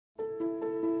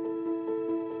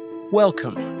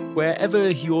Welcome, wherever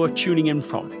you're tuning in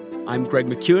from. I'm Greg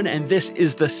McKeown, and this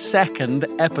is the second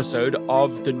episode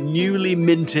of the newly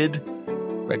minted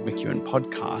Greg McKeown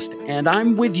podcast. And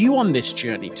I'm with you on this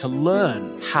journey to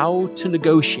learn how to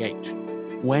negotiate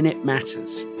when it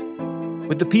matters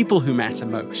with the people who matter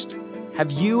most.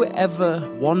 Have you ever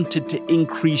wanted to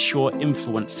increase your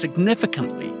influence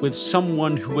significantly with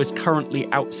someone who is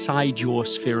currently outside your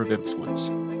sphere of influence?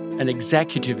 An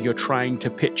executive you're trying to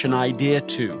pitch an idea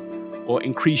to, or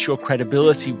increase your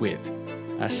credibility with,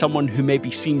 someone who maybe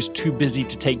seems too busy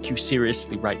to take you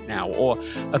seriously right now, or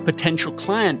a potential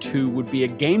client who would be a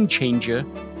game changer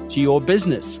to your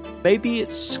business. Maybe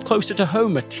it's closer to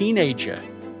home, a teenager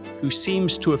who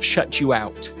seems to have shut you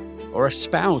out, or a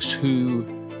spouse who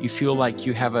you feel like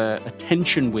you have a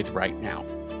tension with right now.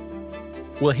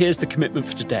 Well, here's the commitment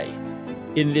for today.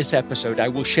 In this episode, I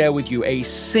will share with you a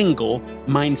single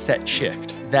mindset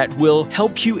shift that will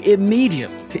help you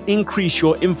immediately to increase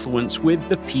your influence with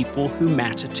the people who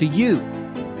matter to you.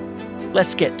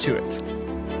 Let's get to it.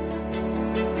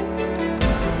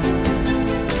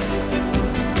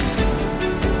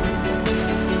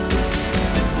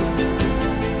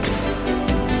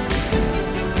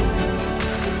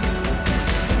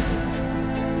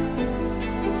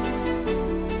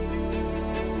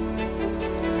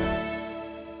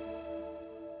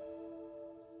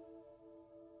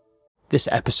 This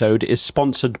episode is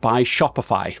sponsored by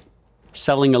Shopify.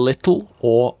 Selling a little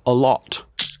or a lot.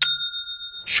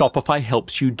 Shopify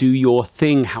helps you do your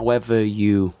thing however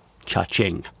you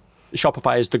cha-ching.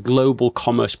 Shopify is the global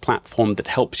commerce platform that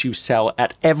helps you sell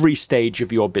at every stage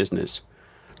of your business.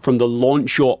 From the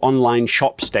launch your online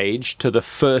shop stage to the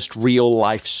first real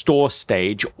life store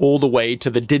stage, all the way to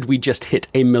the did we just hit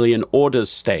 1 million orders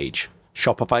stage.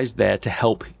 Shopify's there to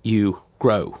help you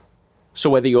grow. So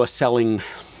whether you're selling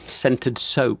scented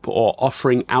soap or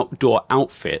offering outdoor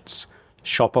outfits,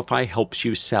 Shopify helps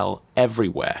you sell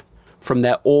everywhere. From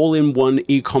their all-in-one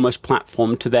e-commerce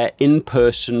platform to their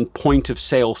in-person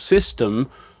point-of-sale system,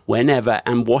 whenever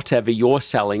and whatever you're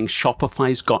selling,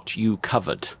 Shopify's got you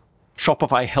covered.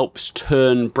 Shopify helps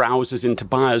turn browsers into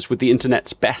buyers with the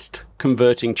internet's best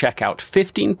converting checkout,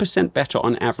 15% better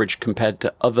on average compared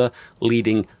to other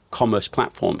leading commerce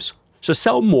platforms. So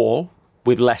sell more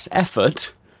with less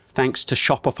effort, thanks to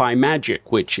Shopify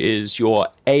Magic, which is your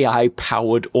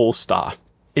AI-powered all-star.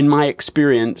 In my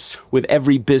experience with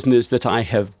every business that I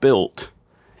have built,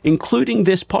 including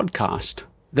this podcast,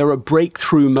 there are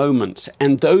breakthrough moments,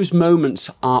 and those moments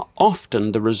are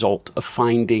often the result of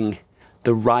finding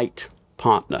the right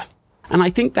partner. And I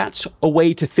think that's a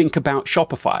way to think about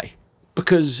Shopify,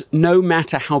 because no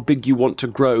matter how big you want to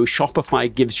grow,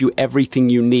 Shopify gives you everything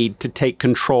you need to take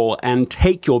control and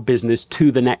take your business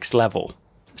to the next level.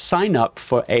 Sign up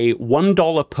for a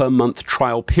 $1 per month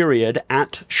trial period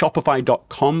at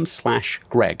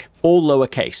shopify.com/Greg, all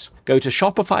lowercase. Go to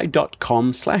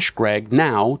shopify.com/Greg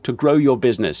now to grow your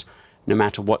business, no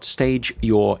matter what stage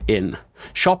you're in.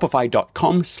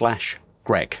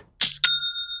 Shopify.com/Greg.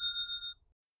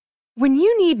 When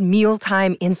you need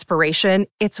mealtime inspiration,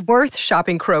 it's worth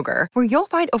shopping Kroger, where you'll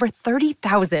find over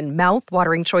 30,000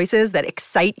 mouth-watering choices that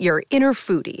excite your inner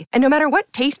foodie. And no matter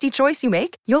what tasty choice you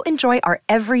make, you'll enjoy our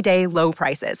everyday low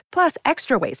prices, plus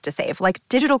extra ways to save, like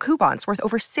digital coupons worth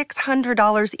over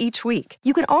 $600 each week.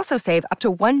 You can also save up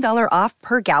to $1 off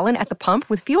per gallon at the pump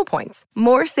with fuel points.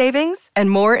 More savings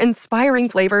and more inspiring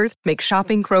flavors make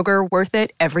shopping Kroger worth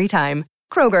it every time.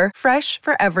 Kroger, fresh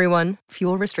for everyone.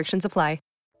 Fuel restrictions apply.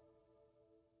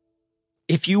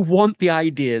 If you want the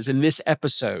ideas in this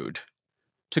episode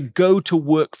to go to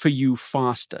work for you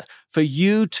faster, for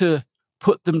you to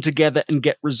put them together and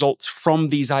get results from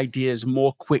these ideas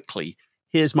more quickly,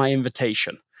 here's my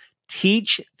invitation.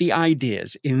 Teach the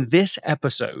ideas in this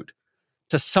episode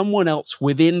to someone else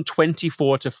within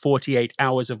 24 to 48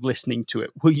 hours of listening to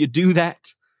it. Will you do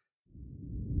that?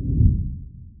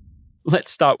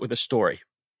 Let's start with a story.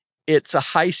 It's a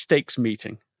high-stakes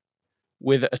meeting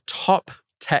with a top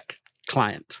tech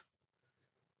client.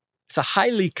 It's a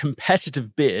highly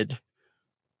competitive bid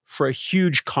for a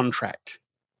huge contract.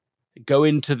 They go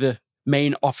into the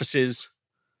main offices,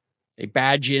 they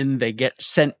badge in, they get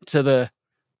sent to the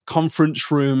conference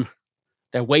room.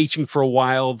 They're waiting for a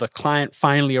while. The client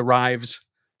finally arrives.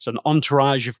 It's an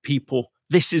entourage of people.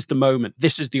 This is the moment.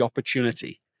 This is the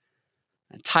opportunity.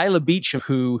 And Tyler Beacham,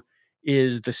 who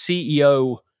is the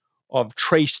CEO of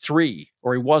Trace3,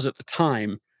 or he was at the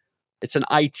time, it's an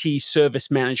IT service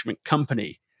management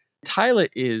company. Tyler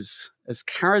is as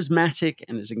charismatic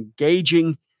and as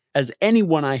engaging as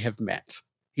anyone I have met.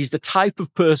 He's the type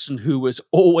of person who was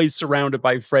always surrounded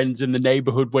by friends in the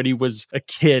neighborhood when he was a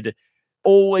kid.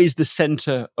 always the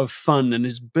center of fun and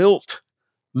has built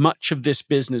much of this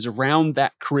business around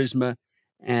that charisma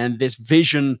and this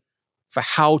vision for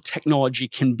how technology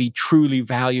can be truly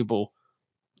valuable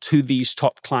to these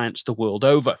top clients the world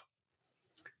over.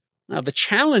 Now, the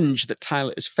challenge that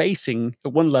Tyler is facing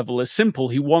at one level is simple.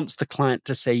 He wants the client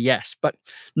to say yes, but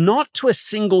not to a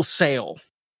single sale,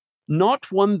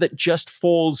 not one that just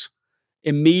falls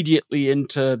immediately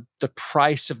into the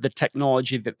price of the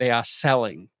technology that they are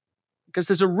selling. Because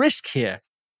there's a risk here.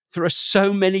 There are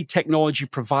so many technology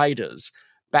providers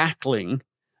battling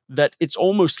that it's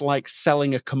almost like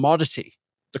selling a commodity.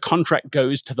 The contract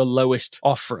goes to the lowest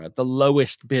offerer, the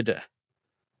lowest bidder.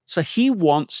 So he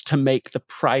wants to make the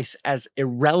price as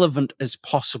irrelevant as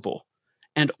possible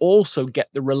and also get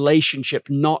the relationship,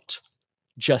 not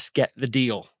just get the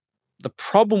deal. The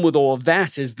problem with all of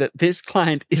that is that this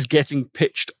client is getting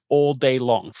pitched all day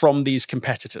long from these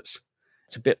competitors.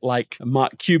 It's a bit like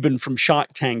Mark Cuban from Shark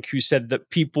Tank, who said that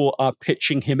people are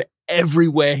pitching him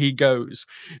everywhere he goes.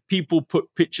 People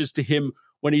put pitches to him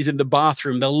when he's in the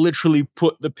bathroom. They'll literally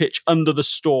put the pitch under the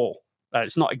stall.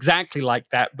 It's not exactly like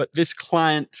that, but this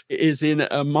client is in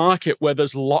a market where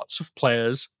there's lots of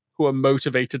players who are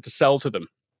motivated to sell to them.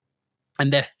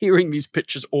 And they're hearing these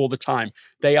pitches all the time.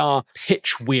 They are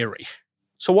pitch weary.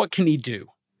 So what can he do?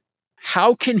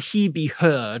 How can he be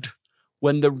heard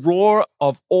when the roar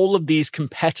of all of these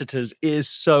competitors is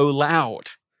so loud?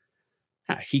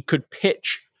 He could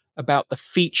pitch about the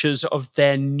features of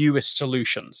their newest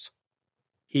solutions.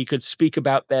 He could speak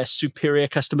about their superior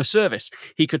customer service.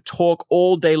 He could talk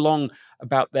all day long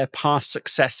about their past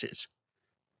successes.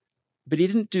 But he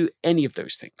didn't do any of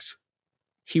those things.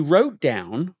 He wrote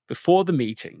down before the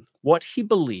meeting what he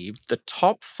believed the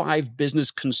top 5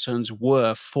 business concerns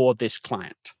were for this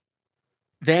client.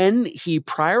 Then he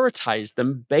prioritized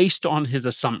them based on his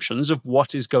assumptions of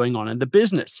what is going on in the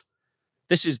business.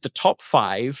 This is the top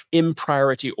 5 in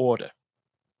priority order.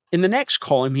 In the next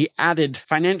column, he added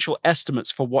financial estimates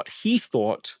for what he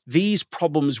thought these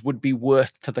problems would be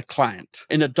worth to the client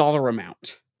in a dollar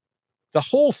amount. The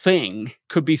whole thing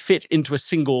could be fit into a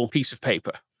single piece of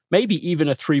paper, maybe even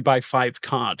a 3x5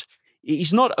 card.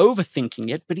 He's not overthinking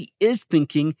it, but he is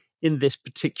thinking in this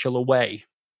particular way.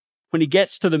 When he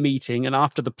gets to the meeting and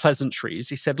after the pleasantries,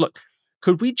 he said, look,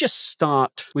 could we just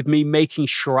start with me making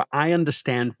sure I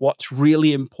understand what's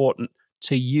really important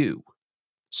to you?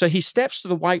 So he steps to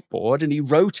the whiteboard and he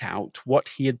wrote out what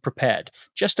he had prepared,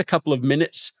 just a couple of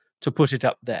minutes to put it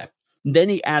up there. And then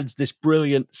he adds this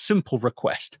brilliant, simple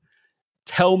request.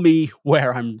 Tell me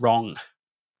where I'm wrong.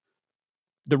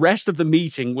 The rest of the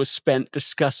meeting was spent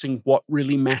discussing what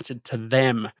really mattered to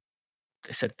them.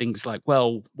 They said things like,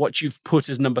 well, what you've put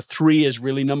as number 3 is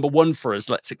really number 1 for us.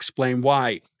 Let's explain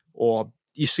why. Or,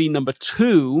 you see, number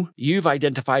 2, you've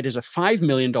identified as a $5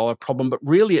 million problem, but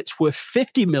really it's worth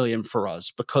 $50 million for us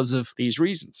because of these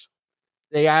reasons.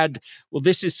 They add, well,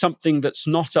 this is something that's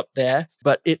not up there,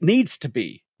 but it needs to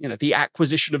be. The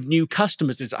acquisition of new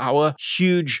customers is our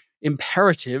huge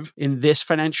imperative in this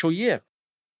financial year.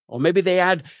 Or maybe they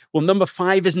add, well, number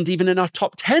 5 isn't even in our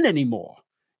top 10 anymore.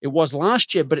 It was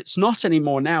last year, but it's not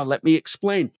anymore now. Let me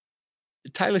explain.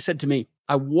 Tyler said to me,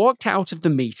 I walked out of the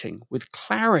meeting with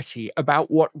clarity about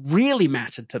what really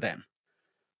mattered to them.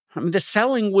 The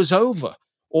selling was over.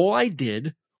 All I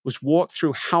did was walk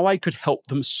through how I could help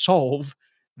them solve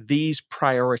these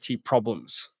priority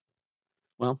problems.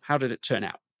 Well, how did it turn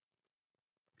out?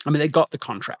 They got the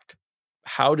contract.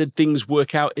 How did things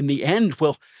work out in the end?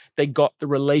 Well, they got the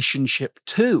relationship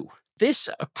too. This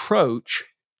approach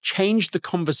changed the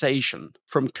conversation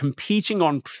from competing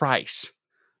on price,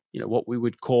 what we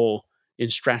would call in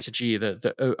strategy,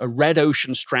 a red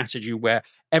ocean strategy where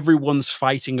everyone's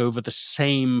fighting over the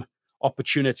same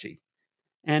opportunity,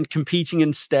 and competing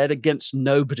instead against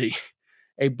nobody,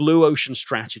 a blue ocean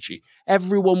strategy.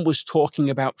 Everyone was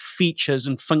talking about features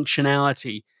and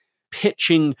functionality,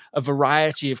 pitching a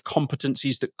variety of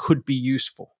competencies that could be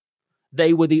useful.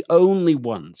 They were the only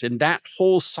ones in that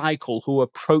whole cycle who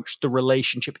approached the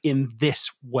relationship in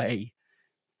this way.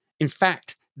 In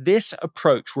fact, this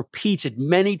approach, repeated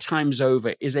many times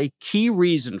over, is a key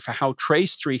reason for how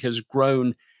Trace3 has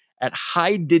grown at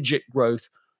high-digit growth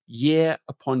year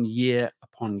upon year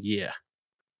upon year.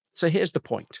 So here's the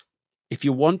point. If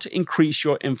you want to increase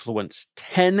your influence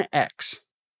 10x,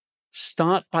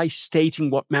 start by stating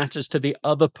what matters to the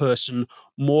other person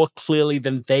more clearly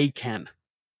than they can.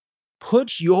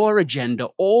 Put your agenda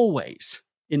always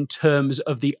in terms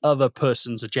of the other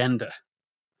person's agenda.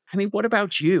 What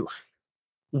about you?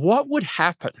 What would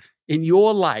happen in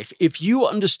your life if you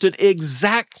understood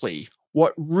exactly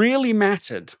what really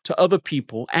mattered to other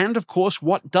people and, of course,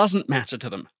 what doesn't matter to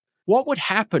them? What would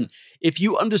happen if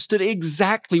you understood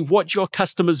exactly what your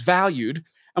customers valued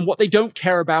and what they don't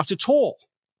care about at all?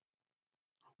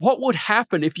 What would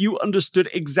happen if you understood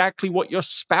exactly what your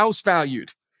spouse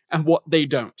valued and what they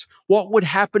don't? What would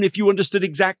happen if you understood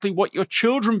exactly what your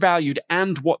children valued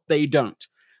and what they don't?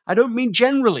 I don't mean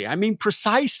generally, I mean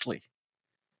precisely.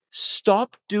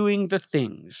 Stop doing the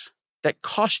things that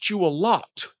cost you a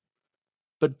lot,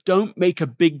 but don't make a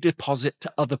big deposit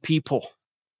to other people.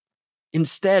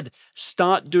 Instead,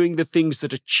 start doing the things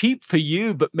that are cheap for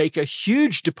you, but make a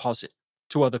huge deposit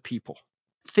to other people.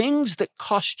 Things that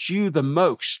cost you the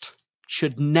most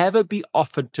should never be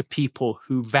offered to people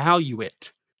who value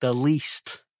it the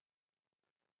least.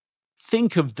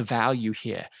 Think of the value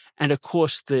here, and of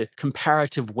course, the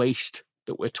comparative waste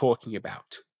that we're talking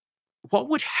about. What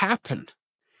would happen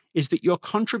is that your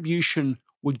contribution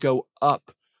would go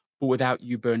up, but without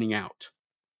you burning out.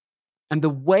 And the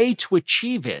way to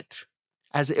achieve it,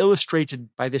 as illustrated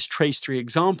by this Trace 3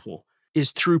 example,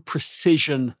 is through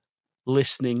precision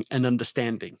listening and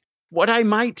understanding. What I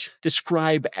might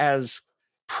describe as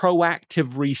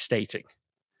proactive restating.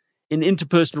 In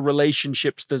interpersonal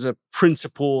relationships, there's a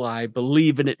principle, I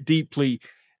believe in it deeply,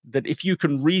 that if you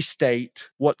can restate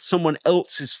what someone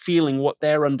else is feeling, what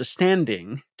they're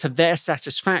understanding, to their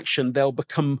satisfaction, they'll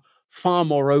become far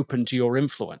more open to your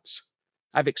influence.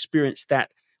 I've experienced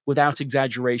that without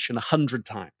exaggeration 100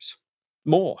 times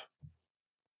more.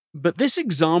 But this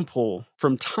example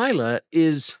from Tyler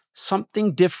is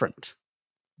something different.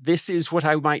 This is what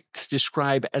I might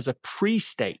describe as a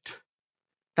pre-state.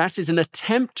 That is an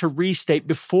attempt to restate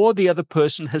before the other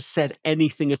person has said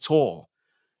anything at all.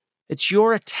 It's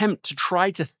your attempt to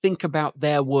try to think about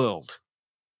their world,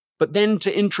 but then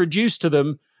to introduce to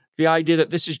them the idea that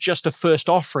this is just a first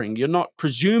offering. You're not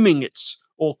presuming it's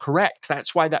all correct.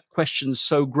 That's why that question's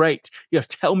so great.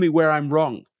 Tell me where I'm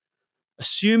wrong.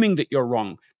 Assuming that you're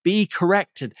wrong, be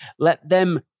corrected. Let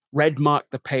them red mark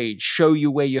the page, show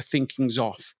you where your thinking's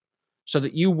off, so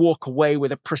that you walk away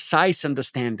with a precise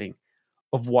understanding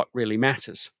of what really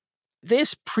matters.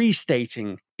 This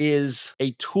pre-stating is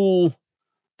a tool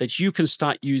that you can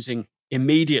start using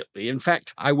immediately. In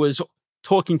fact, I was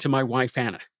talking to my wife,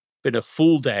 Anna. Been a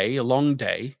full day, a long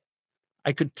day.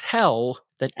 I could tell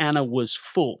that Anna was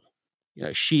full.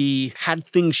 She had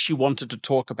things she wanted to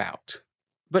talk about.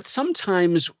 But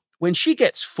sometimes when she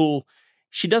gets full,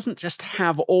 she doesn't just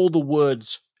have all the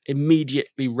words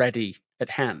immediately ready at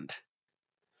hand.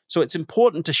 So it's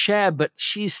important to share, but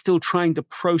she's still trying to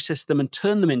process them and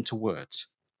turn them into words.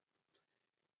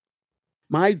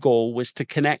 My goal was to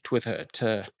connect with her,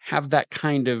 to have that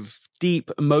kind of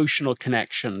deep emotional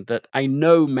connection that I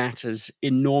know matters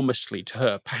enormously to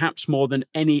her, perhaps more than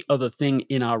any other thing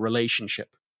in our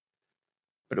relationship.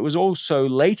 But it was also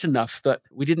late enough that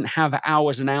we didn't have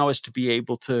hours and hours to be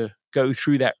able to go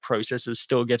through that process and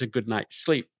still get a good night's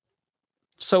sleep.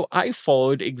 So I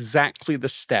followed exactly the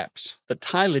steps that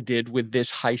Tyler did with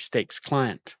this high-stakes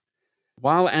client.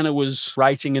 While Anna was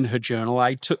writing in her journal,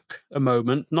 I took a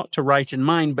moment, not to write in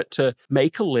mine, but to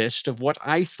make a list of what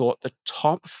I thought the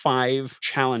top 5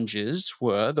 challenges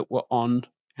were that were on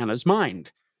Anna's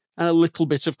mind, and a little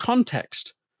bit of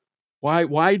context.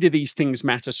 Why do these things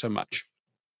matter so much?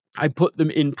 I put them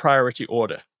in priority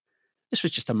order. This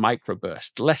was just a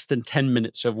microburst, less than 10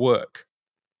 minutes of work.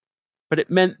 But it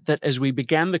meant that as we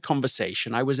began the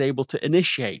conversation, I was able to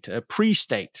initiate a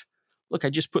pre-state. Look, I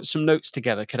just put some notes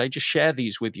together. Could I just share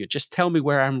these with you? Just tell me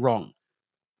where I'm wrong.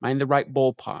 Am I in the right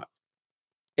ballpark?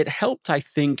 It helped, I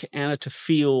think, Anna to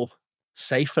feel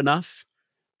safe enough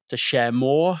to share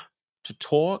more, to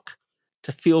talk,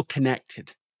 to feel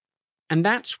connected. And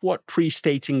that's what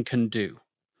pre-stating can do.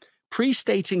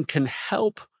 Pre-stating can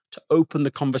help to open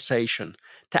the conversation,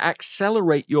 to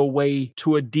accelerate your way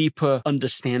to a deeper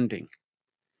understanding.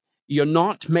 You're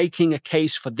not making a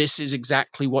case for this is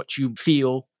exactly what you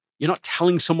feel. You're not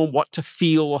telling someone what to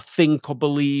feel or think or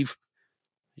believe.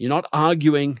 You're not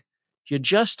arguing. You're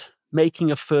just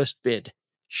making a first bid,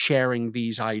 sharing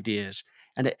these ideas.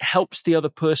 And it helps the other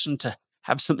person to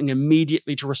have something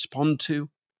immediately to respond to.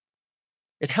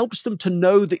 It helps them to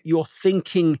know that you're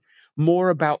thinking more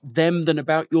about them than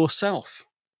about yourself.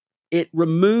 It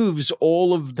removes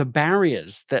all of the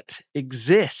barriers that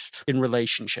exist in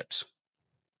relationships.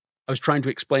 I was trying to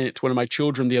explain it to one of my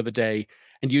children the other day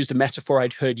and used a metaphor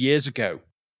I'd heard years ago.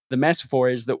 The metaphor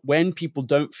is that when people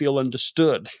don't feel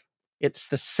understood, it's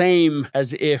the same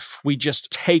as if we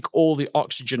just take all the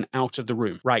oxygen out of the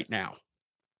room right now.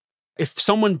 If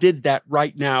someone did that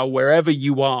right now, wherever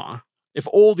you are, if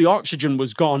all the oxygen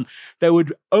was gone, there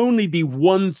would only be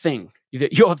one thing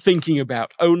that you're thinking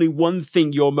about, only one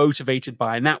thing you're motivated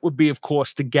by, and that would be, of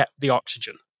course, to get the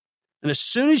oxygen. And as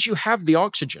soon as you have the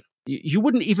oxygen, you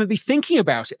wouldn't even be thinking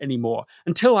about it anymore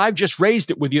until I've just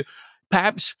raised it with you.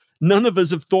 Perhaps none of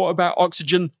us have thought about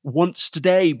oxygen once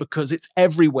today because it's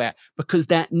everywhere, because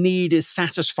that need is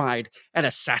satisfied, and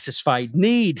a satisfied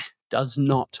need does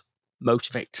not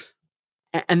motivate.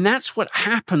 And that's what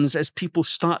happens as people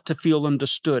start to feel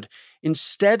understood.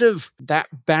 Instead of that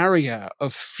barrier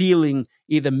of feeling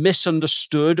either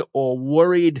misunderstood or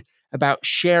worried about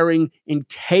sharing in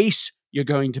case you're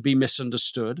going to be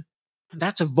misunderstood,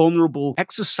 that's a vulnerable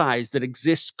exercise that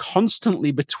exists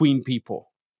constantly between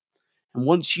people. And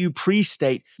once you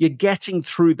pre-state, you're getting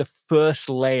through the first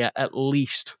layer, at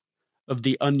least, of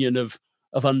the onion of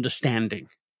understanding.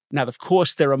 Now, of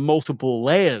course, there are multiple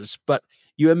layers, but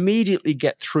you immediately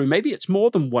get through. Maybe it's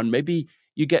more than one. Maybe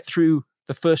you get through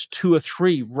the first 2 or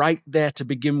 3 right there to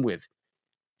begin with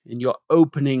in your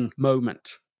opening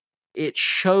moment. It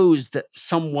shows that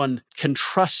someone can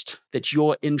trust that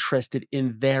you're interested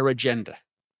in their agenda,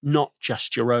 not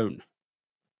just your own.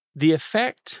 The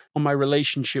effect on my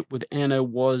relationship with Anna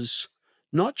was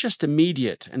not just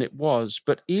immediate, and it was,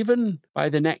 but even by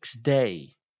the next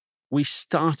day, we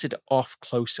started off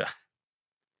closer.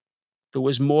 There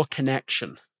was more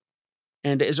connection.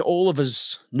 And as all of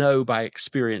us know by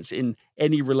experience in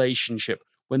any relationship,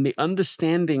 when the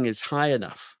understanding is high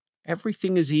enough,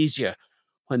 everything is easier.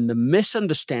 When the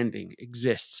misunderstanding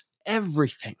exists,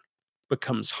 everything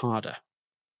becomes harder.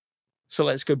 So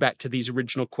let's go back to these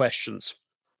original questions.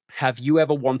 Have you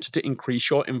ever wanted to increase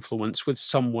your influence with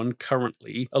someone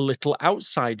currently a little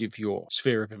outside of your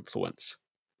sphere of influence?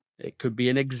 It could be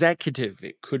an executive,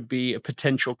 it could be a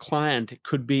potential client, it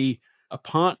could be a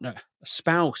partner, a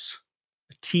spouse,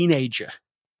 a teenager.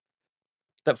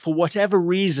 That for whatever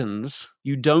reasons,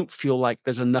 you don't feel like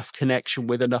there's enough connection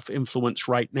with enough influence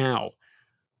right now.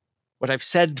 What I've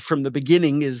said from the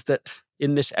beginning is that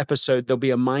in this episode, there'll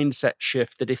be a mindset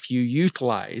shift that if you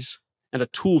utilize and a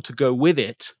tool to go with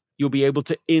it, you'll be able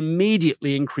to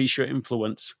immediately increase your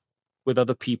influence with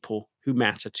other people who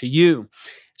matter to you.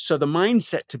 So the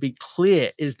mindset, to be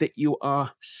clear, is that you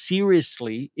are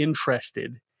seriously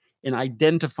interested in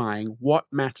identifying what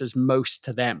matters most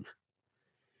to them,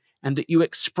 and that you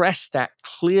express that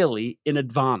clearly in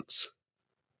advance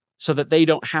so that they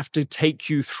don't have to take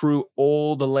you through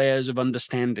all the layers of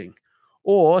understanding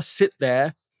or sit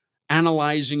there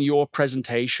analyzing your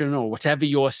presentation or whatever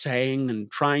you're saying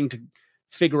and trying to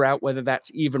figure out whether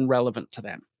that's even relevant to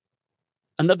them.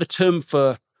 Another term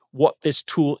for what this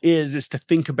tool is to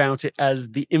think about it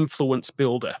as the influence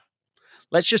builder.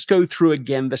 Let's just go through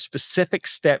again the specific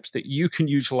steps that you can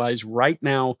utilize right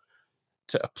now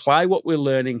to apply what we're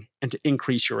learning and to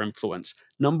increase your influence.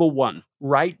 Number 1,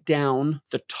 write down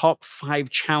the top 5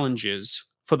 challenges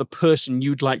for the person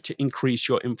you'd like to increase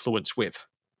your influence with.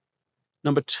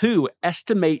 Number 2,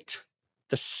 estimate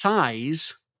the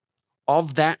size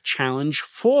of that challenge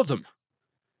for them.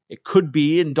 It could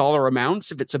be in dollar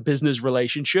amounts if it's a business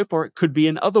relationship, or it could be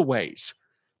in other ways.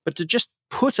 But to just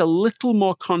put a little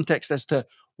more context as to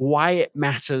why it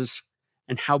matters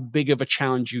and how big of a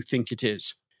challenge you think it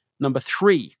is. Number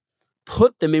 3,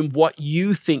 put them in what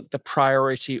you think the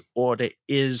priority order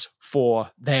is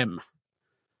for them.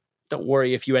 Don't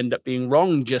worry if you end up being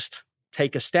wrong, just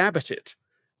take a stab at it.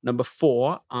 Number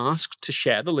 4, ask to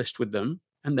share the list with them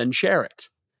and then share it.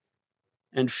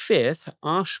 And 5th,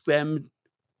 ask them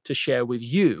to share with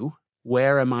you,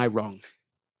 where am I wrong?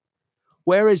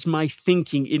 Where is my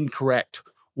thinking incorrect?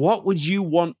 What would you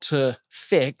want to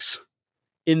fix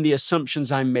in the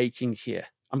assumptions I'm making here?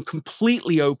 I'm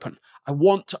completely open. I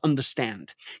want to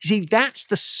understand. You see, that's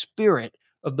the spirit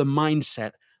of the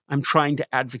mindset I'm trying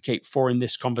to advocate for in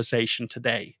this conversation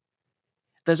today.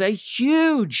 There's a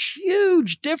huge,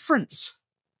 huge difference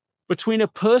between a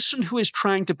person who is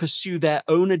trying to pursue their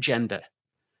own agenda,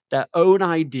 their own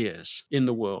ideas in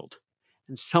the world,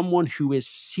 and someone who is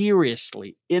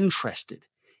seriously interested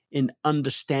in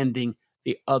understanding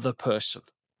the other person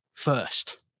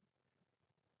first.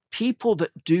 People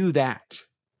that do that,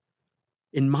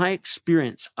 in my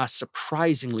experience, are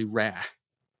surprisingly rare.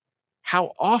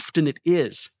 How often it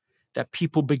is that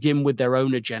people begin with their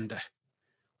own agenda,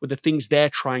 with the things they're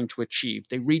trying to achieve.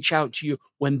 They reach out to you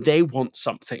when they want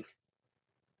something.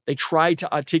 They try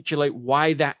to articulate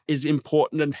why that is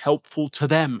important and helpful to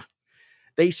them.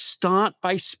 They start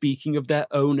by speaking of their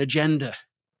own agenda.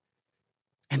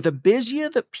 And the busier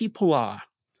that people are,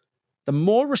 the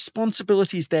more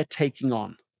responsibilities they're taking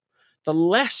on, the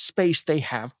less space they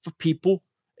have for people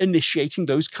initiating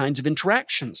those kinds of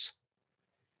interactions.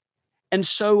 And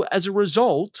so as a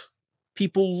result,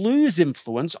 people lose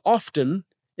influence often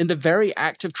in the very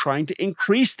act of trying to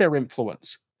increase their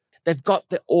influence. They've got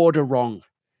the order wrong.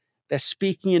 They're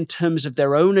speaking in terms of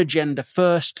their own agenda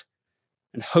first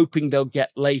and hoping they'll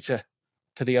get later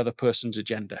to the other person's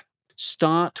agenda.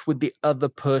 Start with the other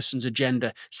person's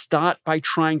agenda. Start by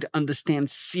trying to understand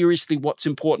seriously what's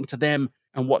important to them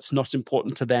and what's not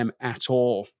important to them at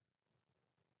all.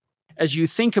 As you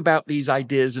think about these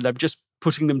ideas, and I'm just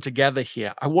putting them together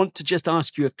here, I want to just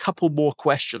ask you a couple more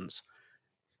questions.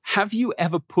 Have you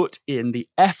ever put in the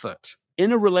effort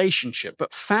in a relationship,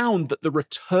 but found that the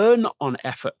return on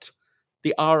effort,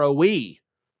 the ROE,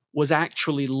 was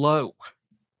actually low?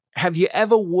 Have you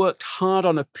ever worked hard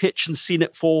on a pitch and seen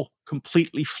it fall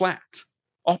completely flat,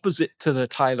 opposite to the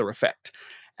Tyler effect?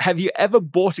 Have you ever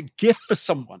bought a gift for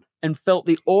someone and felt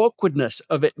the awkwardness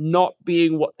of it not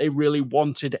being what they really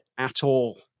wanted at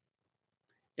all?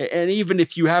 And even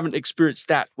if you haven't experienced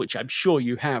that, which I'm sure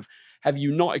you have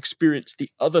you not experienced the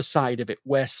other side of it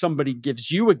where somebody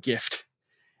gives you a gift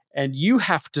and you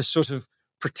have to sort of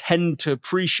pretend to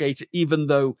appreciate it even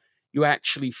though you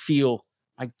actually feel,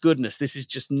 my goodness, this is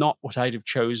just not what I'd have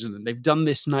chosen. And they've done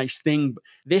this nice thing. But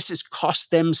this has cost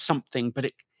them something, but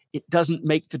it doesn't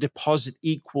make the deposit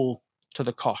equal to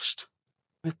the cost.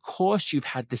 Of course, you've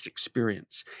had this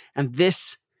experience. And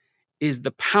this is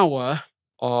the power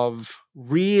of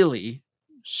really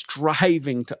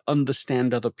striving to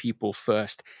understand other people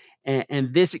first.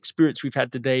 And this experience we've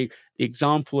had today, the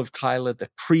example of Tyler, the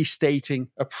pre-stating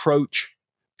approach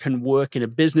can work in a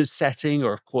business setting,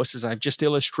 or of course, as I've just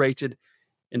illustrated,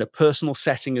 in a personal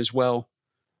setting as well.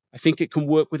 I think it can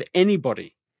work with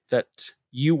anybody that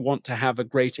you want to have a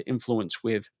greater influence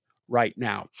with right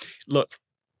now. Look,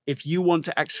 if you want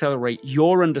to accelerate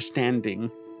your understanding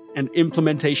and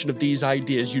implementation of these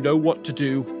ideas, you know what to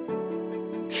do.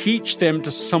 Teach them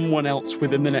to someone else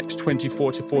within the next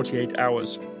 24 to 48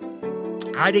 hours.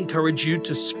 I'd encourage you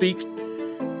to speak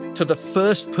to the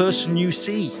first person you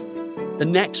see, the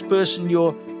next person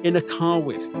you're in a car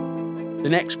with, the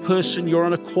next person you're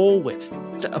on a call with,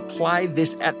 to apply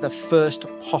this at the first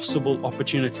possible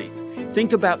opportunity.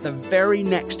 Think about the very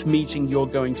next meeting you're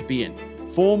going to be in,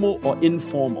 formal or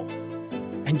informal,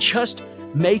 and just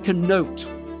make a note.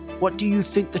 What do you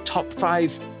think the top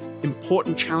 5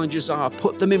 important challenges are?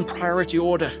 Put them in priority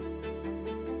order.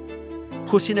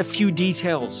 Put in a few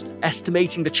details,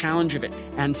 estimating the challenge of it,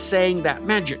 and saying that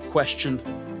magic question,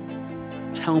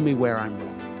 tell me where I'm wrong.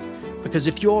 Because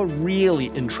if you're really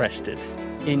interested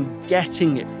in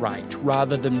getting it right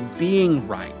rather than being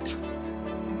right,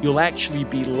 you'll actually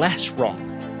be less wrong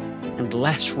and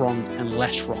less wrong and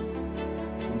less wrong.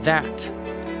 That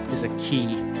is a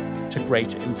key to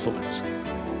greater influence.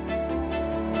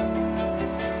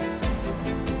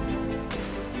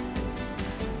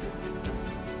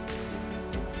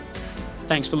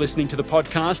 Thanks for listening to the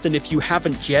podcast. And if you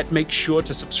haven't yet, make sure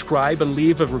to subscribe and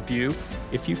leave a review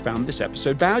if you found this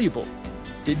episode valuable.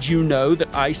 Did you know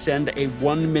that I send a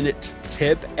 1-minute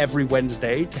tip every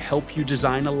Wednesday to help you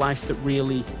design a life that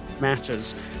really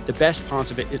matters? The best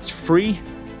part of it, it's free.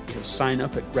 You can sign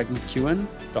up at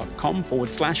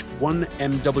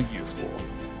gregmccune.com/1MW for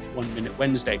 1 Minute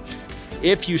Wednesday.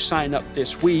 If you sign up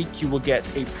this week, you will get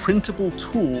a printable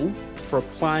tool for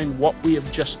applying what we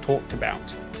have just talked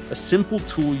about. A simple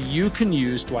tool you can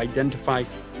use to identify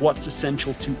what's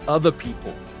essential to other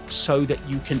people so that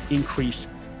you can increase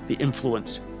the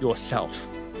influence yourself.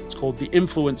 It's called the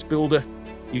Influence Builder.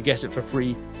 You get it for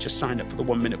free. Just sign up for the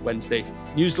 1 Minute Wednesday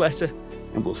newsletter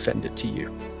and we'll send it to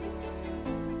you.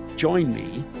 Join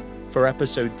me for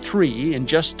episode 3 in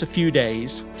just a few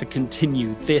days to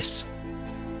continue this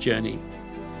journey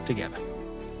together.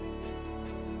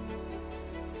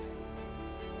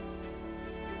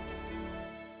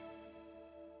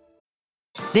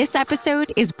 This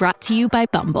episode is brought to you by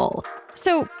Bumble.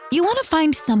 So, you want to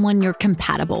find someone you're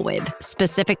compatible with,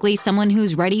 specifically someone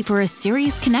who's ready for a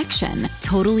serious connection,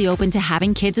 totally open to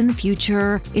having kids in the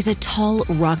future, is a tall,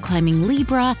 rock-climbing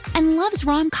Libra, and loves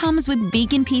rom-coms with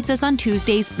vegan pizzas on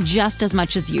Tuesdays just as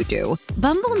much as you do.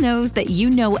 Bumble knows that you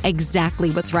know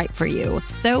exactly what's right for you.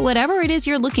 So whatever it is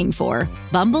you're looking for,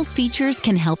 Bumble's features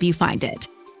can help you find it.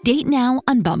 Date now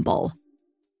on Bumble.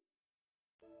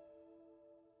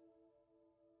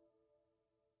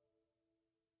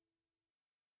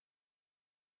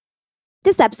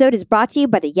 This episode is brought to you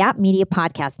by the Yap Media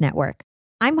Podcast Network.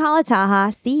 I'm Hala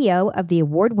Taha, CEO of the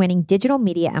award-winning digital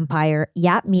media empire,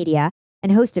 Yap Media,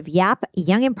 and host of Yap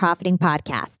Young and Profiting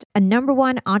Podcast, a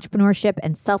 #1 entrepreneurship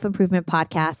and self-improvement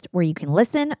podcast where you can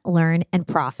listen, learn, and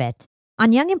profit.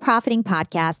 On Young and Profiting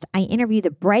Podcast, I interview the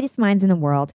brightest minds in the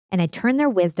world, and I turn their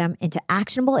wisdom into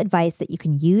actionable advice that you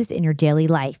can use in your daily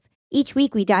life. Each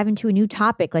week, we dive into a new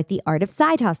topic like the art of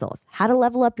side hustles, how to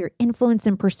level up your influence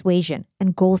and persuasion,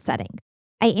 and goal setting.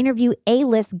 I interview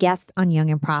A-list guests on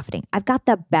Young and Profiting. I've got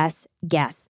the best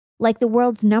guests, like the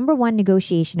world's #1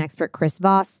 negotiation expert, Chris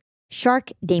Voss,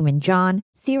 Shark Damon John,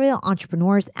 serial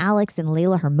entrepreneurs Alex and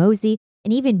Layla Hermosi,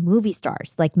 and even movie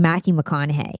stars like Matthew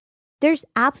McConaughey. There's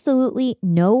absolutely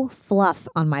no fluff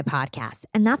on my podcast,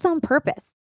 and that's on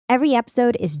purpose. Every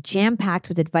episode is jam-packed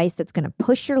with advice that's going to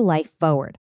push your life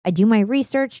forward. I do my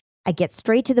research, I get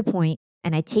straight to the point,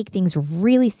 and I take things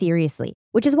really seriously,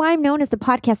 which is why I'm known as the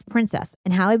podcast princess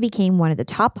and how I became one of the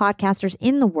top podcasters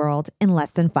in the world in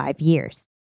less than 5 years.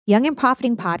 Young and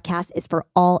Profiting Podcast is for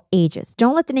all ages.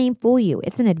 Don't let the name fool you.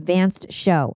 It's an advanced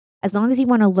show. As long as you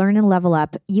want to learn and level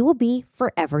up, you will be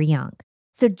forever young.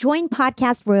 So join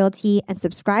Podcast Royalty and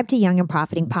subscribe to Young and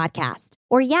Profiting Podcast,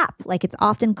 or YAP, like it's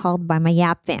often called by my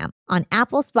YAP fam, on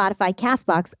Apple, Spotify,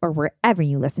 CastBox, or wherever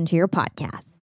you listen to your podcasts.